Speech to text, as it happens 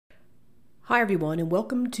Hi, everyone, and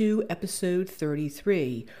welcome to episode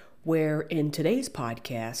 33, where in today's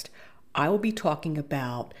podcast, I will be talking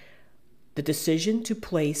about the decision to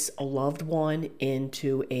place a loved one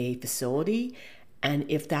into a facility. And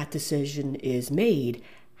if that decision is made,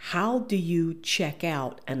 how do you check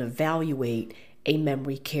out and evaluate a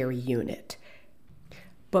memory care unit?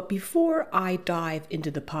 But before I dive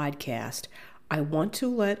into the podcast, I want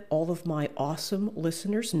to let all of my awesome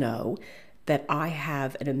listeners know that I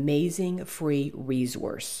have an amazing free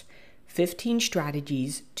resource, 15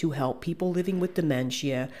 strategies to help people living with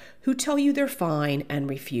dementia who tell you they're fine and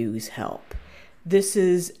refuse help. This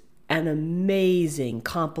is an amazing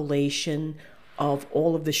compilation of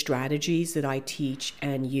all of the strategies that I teach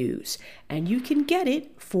and use, and you can get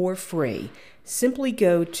it for free. Simply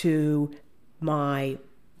go to my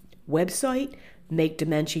website,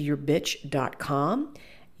 makedementiayourbitch.com.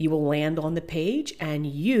 You will land on the page and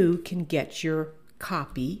you can get your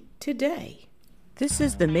copy today. This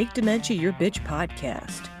is the Make Dementia Your Bitch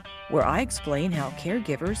podcast, where I explain how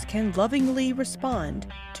caregivers can lovingly respond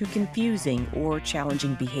to confusing or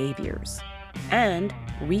challenging behaviors and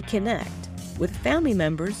reconnect with family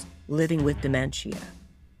members living with dementia.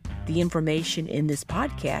 The information in this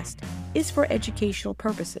podcast is for educational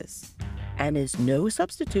purposes and is no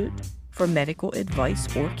substitute for medical advice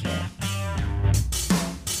or care.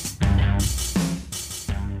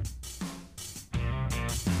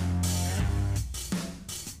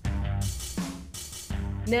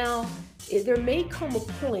 Now, there may come a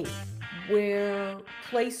point where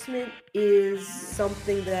placement is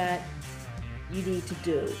something that you need to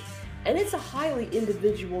do. And it's a highly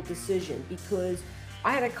individual decision because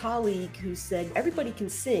I had a colleague who said, everybody can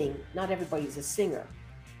sing, not everybody's a singer.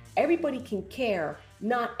 Everybody can care,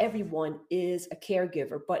 not everyone is a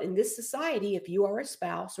caregiver. But in this society, if you are a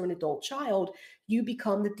spouse or an adult child, you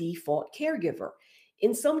become the default caregiver.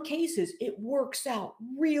 In some cases, it works out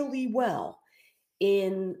really well.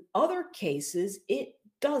 In other cases, it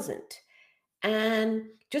doesn't. And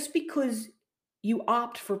just because you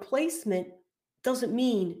opt for placement doesn't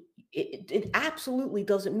mean, it absolutely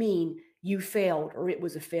doesn't mean you failed or it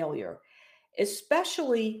was a failure,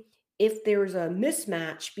 especially if there's a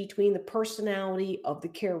mismatch between the personality of the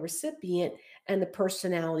care recipient and the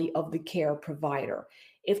personality of the care provider.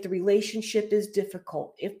 If the relationship is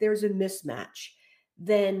difficult, if there's a mismatch,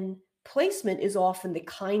 then placement is often the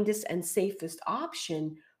kindest and safest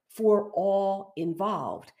option for all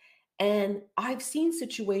involved. And I've seen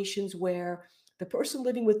situations where the person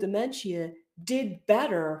living with dementia did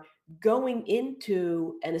better going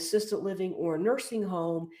into an assisted living or a nursing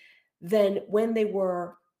home than when they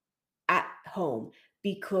were at home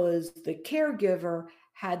because the caregiver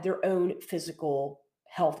had their own physical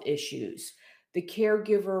health issues. The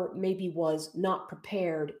caregiver maybe was not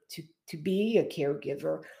prepared to be a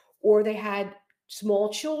caregiver, or they had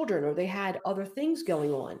small children, or they had other things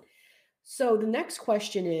going on. So the next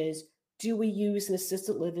question is, do we use an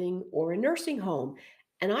assisted living or a nursing home?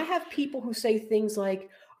 And I have people who say things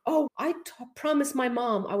like, oh, I promised my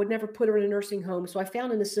mom I would never put her in a nursing home, so I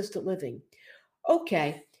found an assisted living.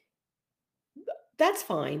 Okay, that's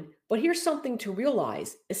fine. But here's something to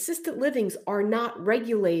realize. Assisted livings are not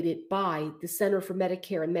regulated by the Center for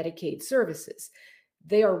Medicare and Medicaid Services.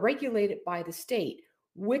 They are regulated by the state,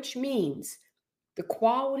 which means the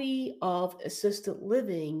quality of assisted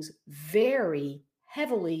livings vary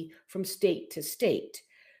heavily from state to state.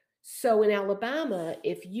 So in Alabama,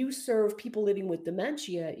 if you serve people living with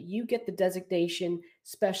dementia, you get the designation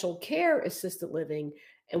special care assisted living.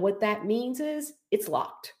 And what that means is it's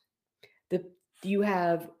locked. The, you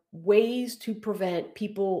have ways to prevent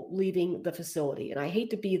people leaving the facility. And I hate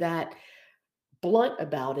to be that blunt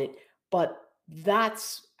about it, but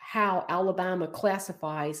that's how Alabama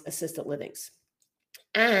classifies assisted livings.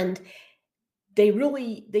 And they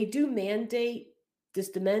do mandate this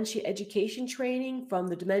dementia education training from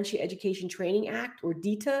the Dementia Education Training Act, or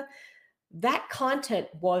DETA. That content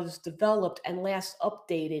was developed and last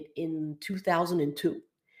updated in 2002.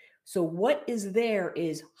 So what is there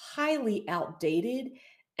is highly outdated,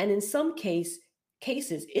 and in some cases,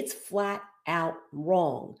 it's flat out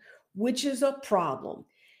wrong, which is a problem.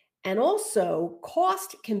 And also,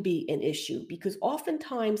 cost can be an issue because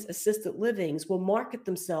oftentimes assisted livings will market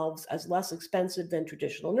themselves as less expensive than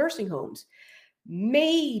traditional nursing homes.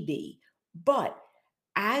 Maybe, but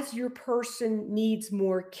as your person needs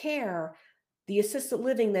more care, the assisted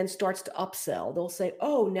living then starts to upsell. They'll say,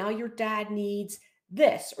 oh, now your dad needs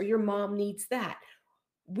this or your mom needs that.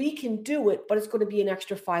 We can do it, but it's going to be an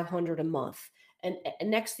extra $500 a month. And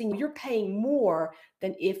next thing, you're paying more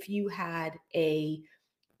than if you had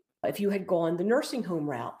gone the nursing home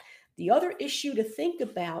route. The other issue to think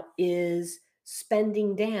about is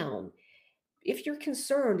spending down. If you're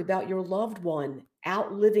concerned about your loved one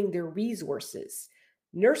outliving their resources,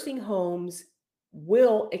 nursing homes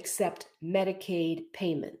will accept Medicaid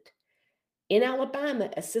payment. In Alabama,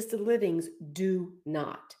 assisted livings do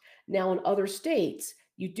not. Now, in other states,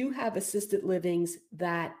 you do have assisted livings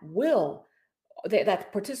that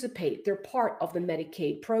participate. They're part of the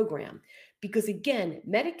Medicaid program. Because again,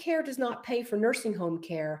 Medicare does not pay for nursing home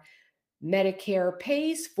care. Medicare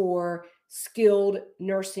pays for skilled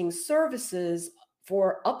nursing services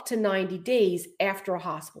for up to 90 days after a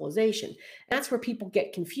hospitalization. That's where people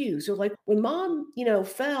get confused. So like when mom,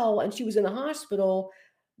 fell and she was in the hospital,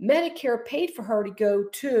 Medicare paid for her to go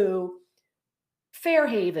to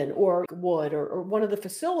Fairhaven or Wood or one of the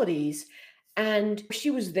facilities. And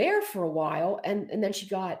she was there for a while and then she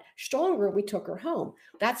got stronger. We took her home.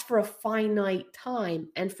 That's for a finite time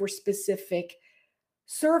and for specific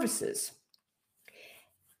services.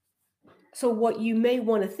 So, what you may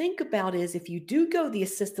want to think about is if you do go the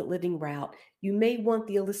assisted living route, you may want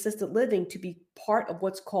the assisted living to be part of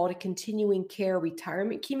what's called a continuing care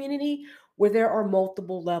retirement community where there are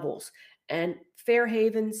multiple levels. And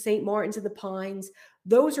Fairhaven, St. Martin's, and the Pines,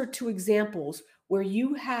 those are two examples where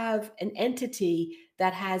you have an entity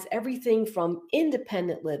that has everything from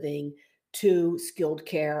independent living to skilled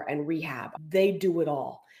care and rehab. They do it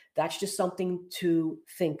all. That's just something to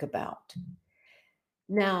think about.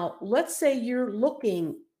 Now, let's say you're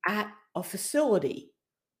looking at a facility.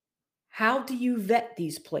 How do you vet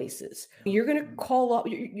these places? You're going to call up,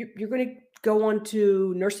 you're going to go on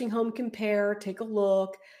to Nursing Home Compare, take a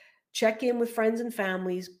look, check in with friends and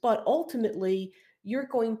families, but ultimately, you're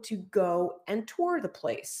going to go and tour the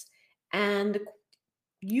place. And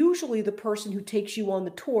usually the person who takes you on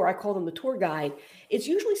the tour, I call them the tour guide, it's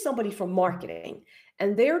usually somebody from marketing.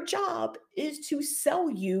 And their job is to sell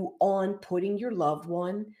you on putting your loved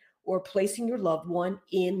one or placing your loved one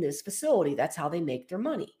in this facility. That's how they make their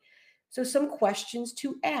money. So, some questions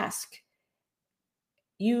to ask.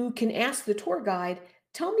 You can ask the tour guide,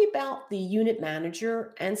 tell me about the unit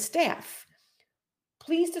manager and staff.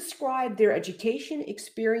 Please describe their education,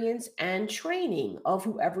 experience, and training of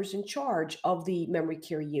whoever's in charge of the memory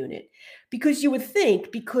care unit. Because you would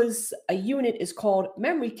think, because a unit is called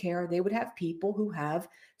memory care, they would have people who have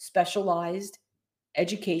specialized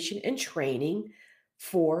education and training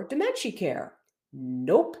for dementia care.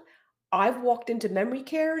 Nope. I've walked into memory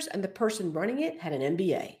cares and the person running it had an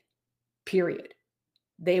MBA, period.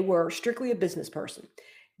 They were strictly a business person,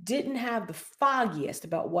 didn't have the foggiest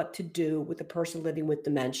about what to do with a person living with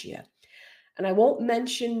dementia. And I won't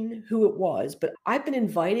mention who it was, but I've been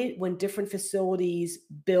invited when different facilities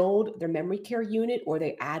build their memory care unit or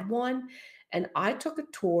they add one. And I took a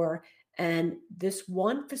tour, and this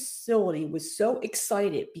one facility was so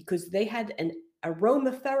excited because they had an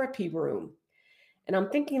aromatherapy room. And I'm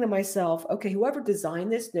thinking to myself, okay, whoever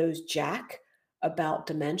designed this knows jack about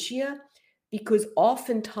dementia because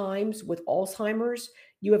oftentimes with Alzheimer's,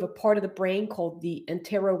 you have a part of the brain called the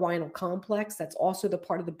entorhinal complex. That's also the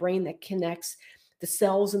part of the brain that connects the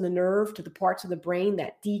cells in the nerve to the parts of the brain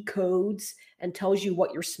that decodes and tells you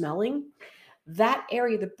what you're smelling. That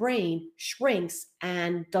area of the brain shrinks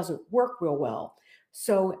and doesn't work real well.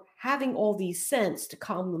 So having all these scents to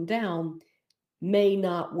calm them down may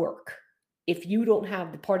not work if you don't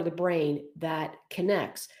have the part of the brain that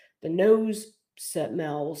connects the nose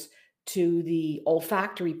smells to the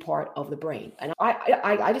olfactory part of the brain. And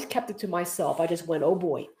I just kept it to myself. I just went, oh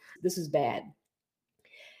boy, this is bad.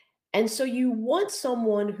 And so you want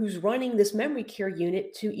someone who's running this memory care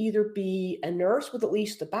unit to either be a nurse with at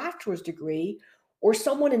least a bachelor's degree or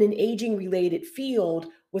someone in an aging related field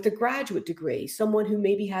with a graduate degree, someone who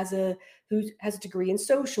maybe has a degree in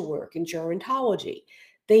social work and gerontology.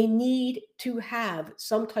 They need to have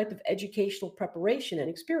some type of educational preparation and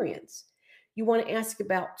experience. You want to ask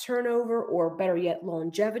about turnover or better yet,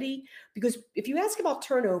 longevity, because if you ask about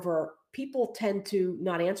turnover, people tend to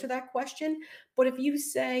not answer that question. But if you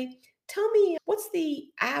say, tell me what's the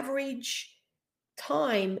average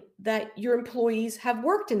time that your employees have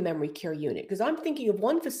worked in memory care unit, because I'm thinking of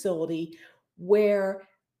one facility where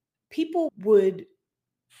people would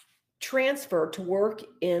transfer to work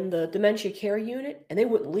in the dementia care unit and they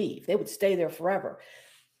wouldn't leave. They would stay there forever.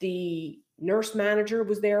 The nurse manager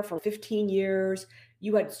was there for 15 years.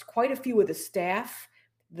 You had quite a few of the staff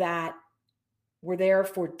that were there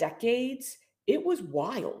for decades. It was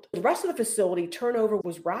wild. The rest of the facility turnover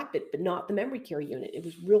was rapid, but not the memory care unit. It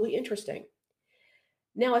was really interesting.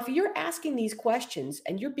 Now, if you're asking these questions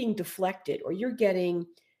and you're being deflected or you're getting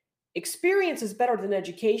experience is better than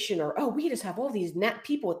education, or, oh, we just have all these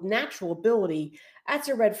people with natural ability. That's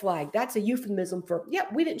a red flag. That's a euphemism for,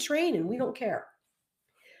 yep, we didn't train and we don't care.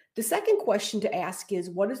 The second question to ask is,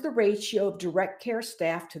 what is the ratio of direct care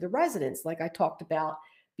staff to the residents, like I talked about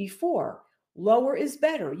before? Lower is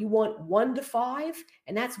better. You want 1 to 5,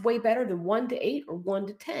 and that's way better than 1 to 8 or 1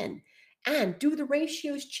 to 10. And do the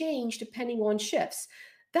ratios change depending on shifts?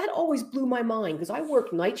 That always blew my mind because I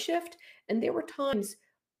worked night shift, and there were times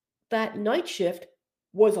that night shift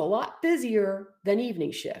was a lot busier than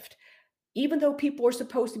evening shift. Even though people are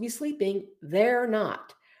supposed to be sleeping, they're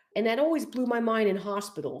not. And that always blew my mind in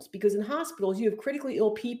hospitals, because in hospitals, you have critically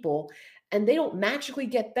ill people and they don't magically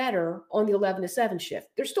get better on the 11 to 7 shift.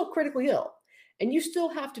 They're still critically ill. And you still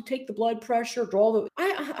have to take the blood pressure, draw the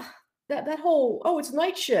that whole, oh, it's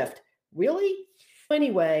night shift. Really?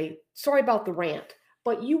 Anyway, sorry about the rant,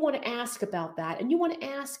 but you want to ask about that, and you want to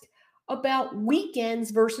ask about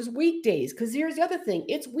weekends versus weekdays, because here's the other thing.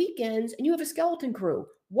 It's weekends and you have a skeleton crew.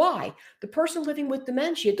 Why? The person living with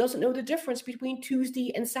dementia doesn't know the difference between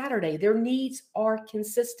Tuesday and Saturday. Their needs are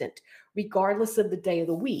consistent regardless of the day of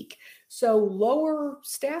the week. So lower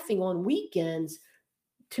staffing on weekends,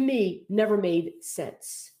 to me, never made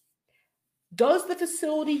sense. Does the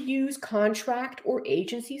facility use contract or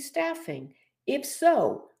agency staffing? If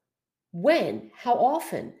so, when? How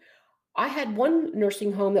often? I had one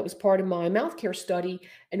nursing home that was part of my mouth care study,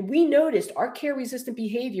 and we noticed our care resistant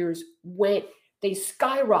behaviors they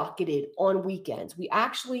skyrocketed on weekends. We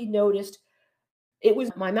actually noticed it was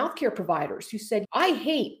my mouth care providers who said, I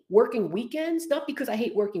hate working weekends, not because I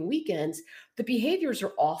hate working weekends. The behaviors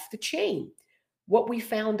are off the chain. What we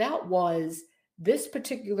found out was this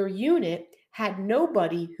particular unit had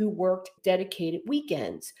nobody who worked dedicated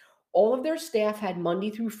weekends. All of their staff had Monday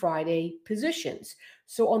through Friday positions.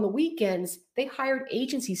 So on the weekends, they hired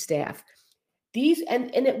agency staff. And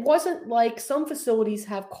it wasn't like some facilities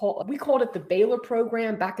we called it the Baylor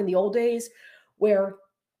program back in the old days, where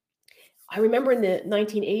I remember in the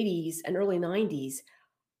 1980s and early 90s,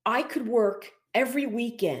 I could work every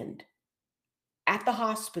weekend at the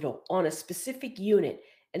hospital on a specific unit,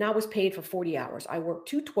 and I was paid for 40 hours. I worked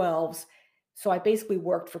 2 12s. So I basically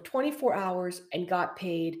worked for 24 hours and got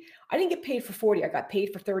paid. I didn't get paid for 40. I got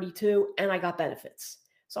paid for 32, and I got benefits.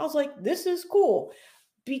 So I was like, this is cool,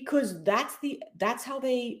 because that's how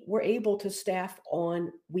they were able to staff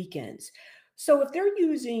on weekends. So if they're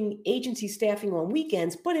using agency staffing on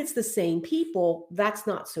weekends, but it's the same people, that's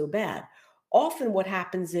not so bad. Often what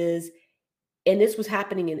happens is, and this was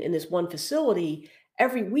happening in this one facility,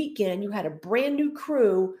 every weekend you had a brand new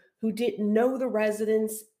crew who didn't know the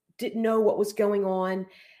residents, didn't know what was going on,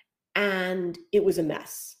 and it was a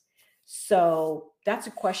mess. So that's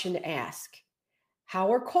a question to ask.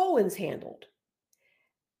 How are call-ins handled?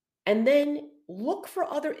 And then look for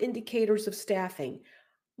other indicators of staffing.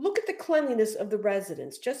 Look at the cleanliness of the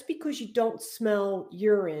residents. Just because you don't smell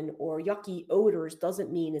urine or yucky odors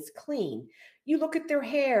doesn't mean it's clean. You look at their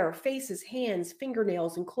hair, faces, hands,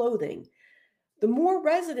 fingernails, and clothing. The more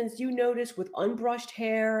residents you notice with unbrushed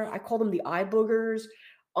hair, I call them the eye boogers,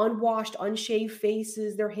 unwashed, unshaved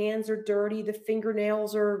faces, their hands are dirty, the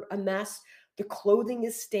fingernails are a mess, the clothing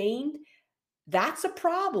is stained, that's a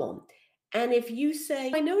problem. And if you say,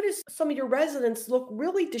 I notice some of your residents look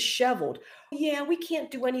really disheveled. Yeah, we can't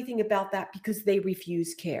do anything about that because they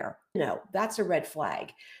refuse care. No, that's a red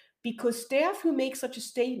flag, because staff who make such a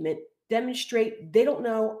statement demonstrate they don't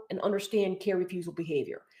know and understand care refusal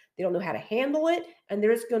behavior. They don't know how to handle it, and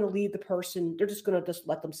they're just going to leave the person, they're just going to just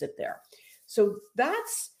let them sit there. So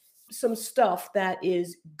that's some stuff that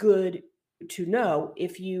is good to know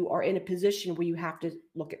if you are in a position where you have to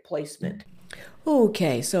look at placement.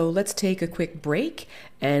 Okay, so let's take a quick break,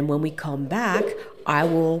 and when we come back, I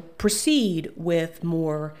will proceed with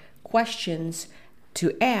more questions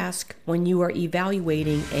to ask when you are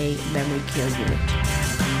evaluating a memory care unit.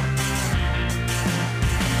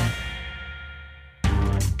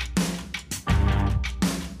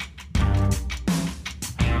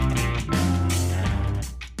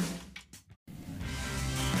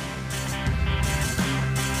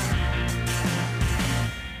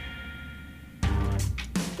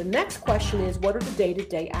 The next question is, what are the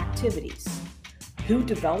day-to-day activities? Who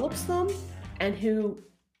develops them and who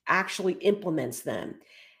actually implements them?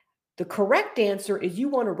 The correct answer is you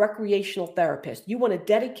want a recreational therapist. You want a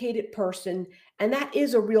dedicated person, and that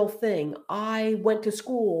is a real thing. I went to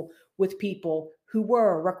school with people who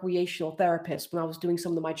were recreational therapists when I was doing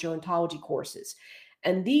some of my gerontology courses.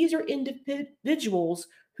 And these are individuals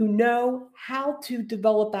who know how to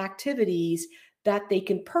develop activities that they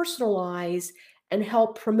can personalize and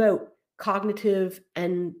help promote cognitive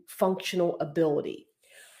and functional ability.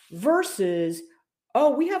 versus,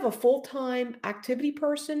 oh, we have a full-time activity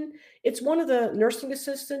person. It's one of the nursing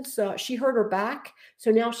assistants. She hurt her back,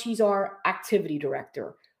 so now she's our activity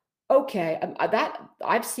director. Okay, that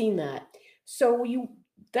I've seen that. So you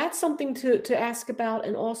that's something to ask about,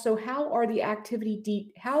 and also how are the activities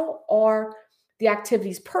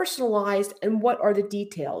personalized, and what are the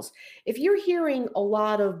details? If you're hearing a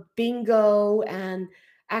lot of bingo and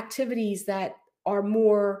activities that are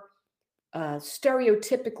more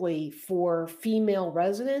stereotypically for female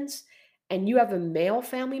residents, and you have a male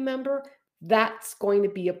family member, that's going to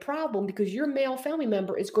be a problem because your male family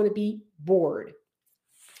member is going to be bored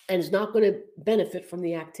and is not going to benefit from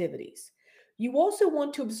the activities. You also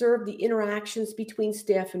want to observe the interactions between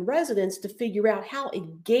staff and residents to figure out how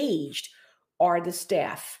engaged are the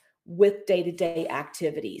staff with day to day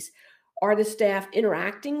activities. Are the staff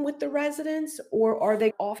interacting with the residents, or are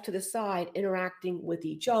they off to the side interacting with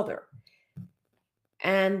each other?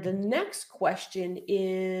 And the next question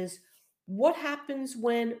is, what happens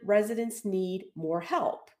when residents need more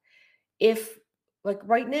help? If, like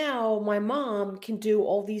right now, my mom can do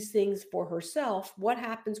all these things for herself, what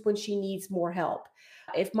happens when she needs more help?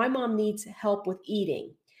 If my mom needs help with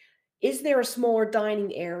eating, is there a smaller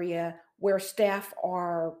dining area where staff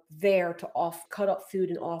are there to cut up food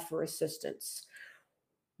and offer assistance?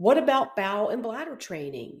 What about bowel and bladder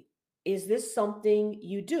training? Is this something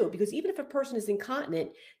you do? Because even if a person is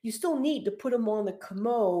incontinent, you still need to put them on the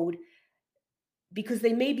commode because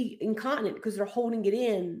they may be incontinent because they're holding it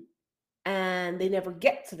in and they never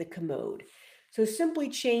get to the commode. So simply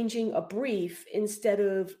changing a brief instead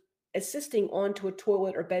of assisting onto a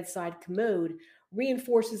toilet or bedside commode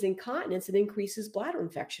reinforces incontinence and increases bladder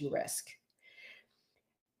infection risk.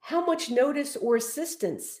 How much notice or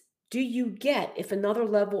assistance do you get if another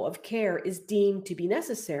level of care is deemed to be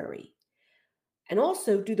necessary? And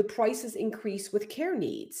also, do the prices increase with care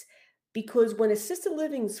needs? Because when assisted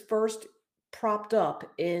livings first propped up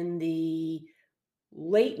in the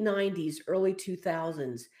late 90s, early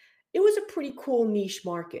 2000s, it was a pretty cool niche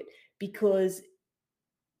market because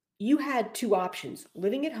you had two options: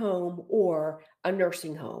 living at home or a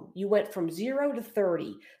nursing home. You went from 0 to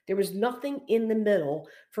 30. There was nothing in the middle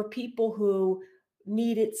for people who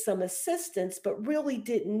needed some assistance, but really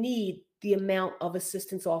didn't need the amount of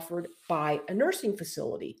assistance offered by a nursing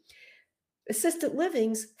facility. Assisted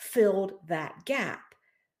livings filled that gap,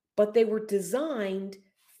 but they were designed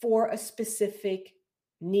for a specific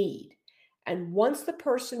need. And once the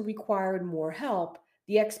person required more help,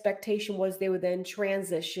 the expectation was they would then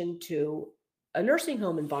transition to a nursing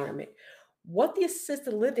home environment. What the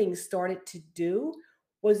assisted living started to do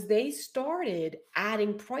was they started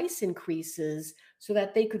adding price increases so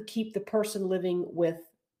that they could keep the person living with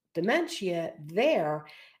dementia there.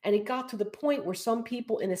 And it got to the point where some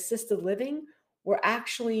people in assisted living were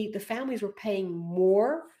actually, the families were paying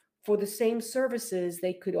more for the same services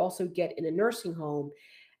they could also get in a nursing home.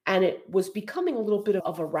 And it was becoming a little bit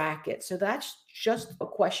of a racket. So that's just a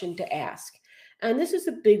question to ask. And this is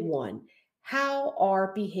a big one. How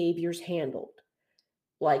are behaviors handled?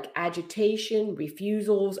 Like agitation,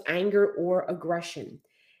 refusals, anger, or aggression?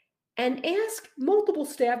 And ask multiple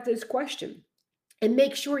staff this question, and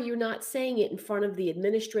make sure you're not saying it in front of the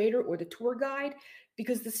administrator or the tour guide,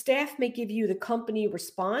 because the staff may give you the company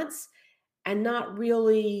response and not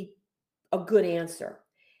really a good answer.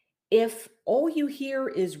 If all you hear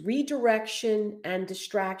is redirection and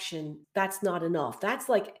distraction, that's not enough. That's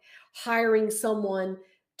like hiring someone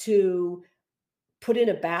to put in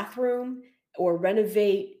a bathroom or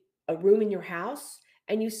renovate a room in your house.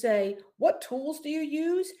 And you say, "What tools do you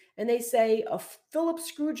use?" And they say, "A Phillips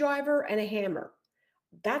screwdriver and a hammer."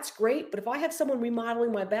 That's great. But if I have someone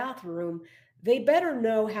remodeling my bathroom, they better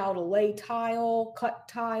know how to lay tile, cut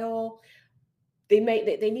tile. They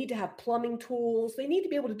need to have plumbing tools. They need to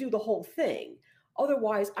be able to do the whole thing.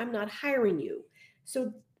 Otherwise, I'm not hiring you.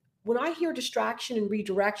 So when I hear distraction and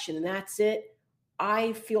redirection and that's it,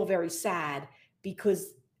 I feel very sad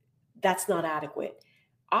because that's not adequate.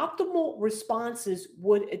 Optimal responses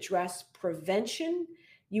would address prevention.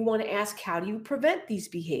 You want to ask, how do you prevent these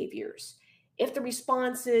behaviors? If the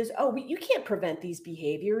response is, oh, you can't prevent these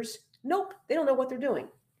behaviors, nope, they don't know what they're doing.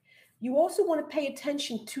 You also want to pay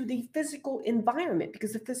attention to the physical environment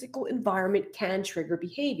because the physical environment can trigger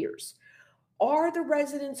behaviors. Are the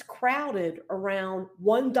residents crowded around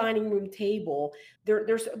one dining room table? They're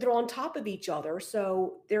on top of each other,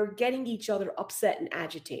 so they're getting each other upset and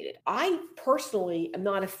agitated. I personally am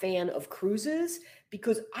not a fan of cruises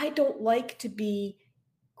because I don't like to be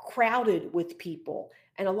crowded with people.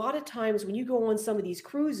 And a lot of times when you go on some of these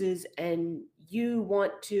cruises and you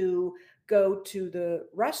want to go to the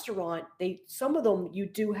restaurant, some of them you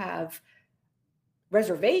do have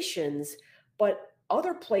reservations, but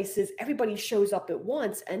other places everybody shows up at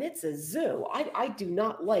once and it's a zoo. I do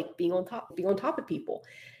not like being on top of people.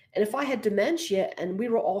 And if I had dementia and we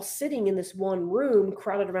were all sitting in this one room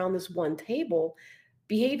crowded around this one table,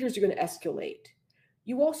 behaviors are going to escalate.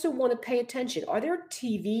 You also want to pay attention. Are there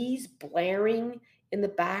TVs blaring in the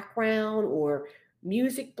background or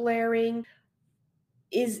music blaring?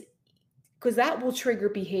 Is because that will trigger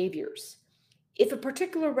behaviors. If a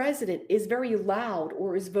particular resident is very loud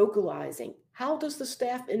or is vocalizing, how does the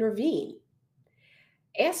staff intervene?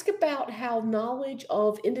 Ask about how knowledge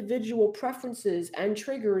of individual preferences and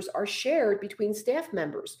triggers are shared between staff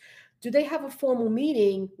members. Do they have a formal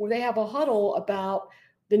meeting where they have a huddle about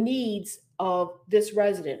the needs of this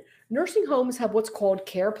resident? Nursing homes have what's called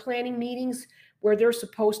care planning meetings where they're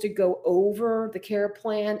supposed to go over the care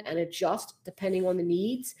plan and adjust depending on the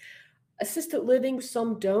needs. Assisted living,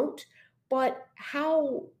 some don't. But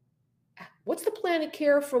what's the plan of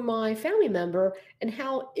care for my family member, and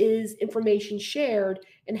how is information shared,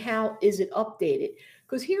 and how is it updated?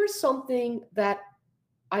 Because here's something that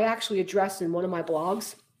I actually address in one of my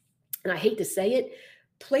blogs, and I hate to say it,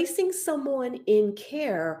 placing someone in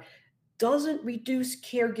care doesn't reduce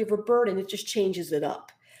caregiver burden, it just changes it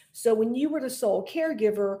up. So when you were the sole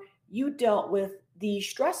caregiver, you dealt with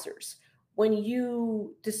these stressors. When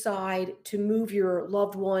you decide to move your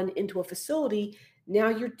loved one into a facility, now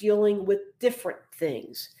you're dealing with different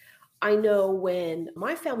things. I know when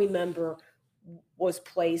my family member was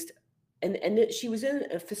placed, and she was in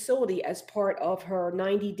a facility as part of her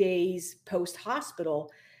 90 days post-hospital,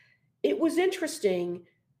 it was interesting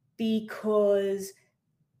because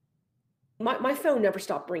my phone never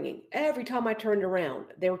stopped ringing. Every time I turned around,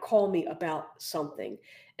 they would call me about something.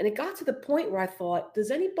 And it got to the point where I thought, does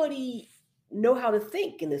anybody know how to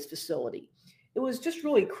think in this facility? It was just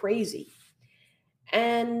really crazy.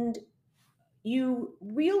 And you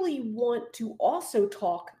really want to also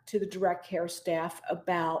talk to the direct care staff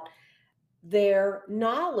about their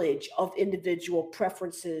knowledge of individual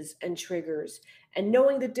preferences and triggers, and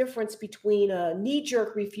knowing the difference between a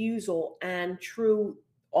knee-jerk refusal and true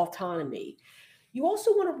autonomy. You also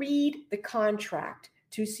want to read the contract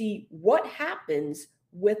to see what happens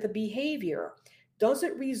with the behavior. Does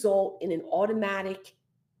it result in an automatic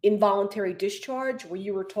involuntary discharge where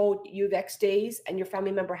you were told you have X days and your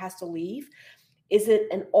family member has to leave? Is it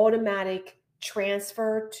an automatic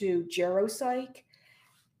transfer to geropsych?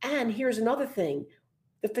 And here's another thing.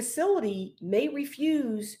 The facility may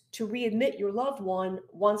refuse to readmit your loved one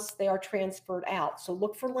once they are transferred out. So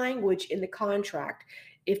look for language in the contract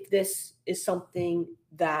if this is something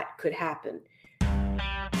that could happen.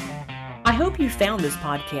 I hope you found this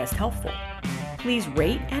podcast helpful. Please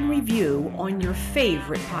rate and review on your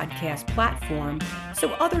favorite podcast platform so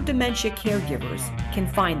other dementia caregivers can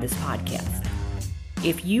find this podcast.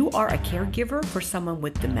 If you are a caregiver for someone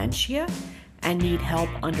with dementia and need help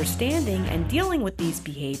understanding and dealing with these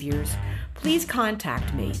behaviors, please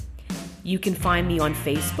contact me. You can find me on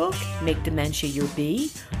Facebook, Make Dementia Your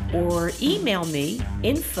Bee, or email me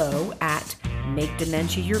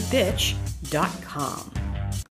info@makedementiayourbitch.com.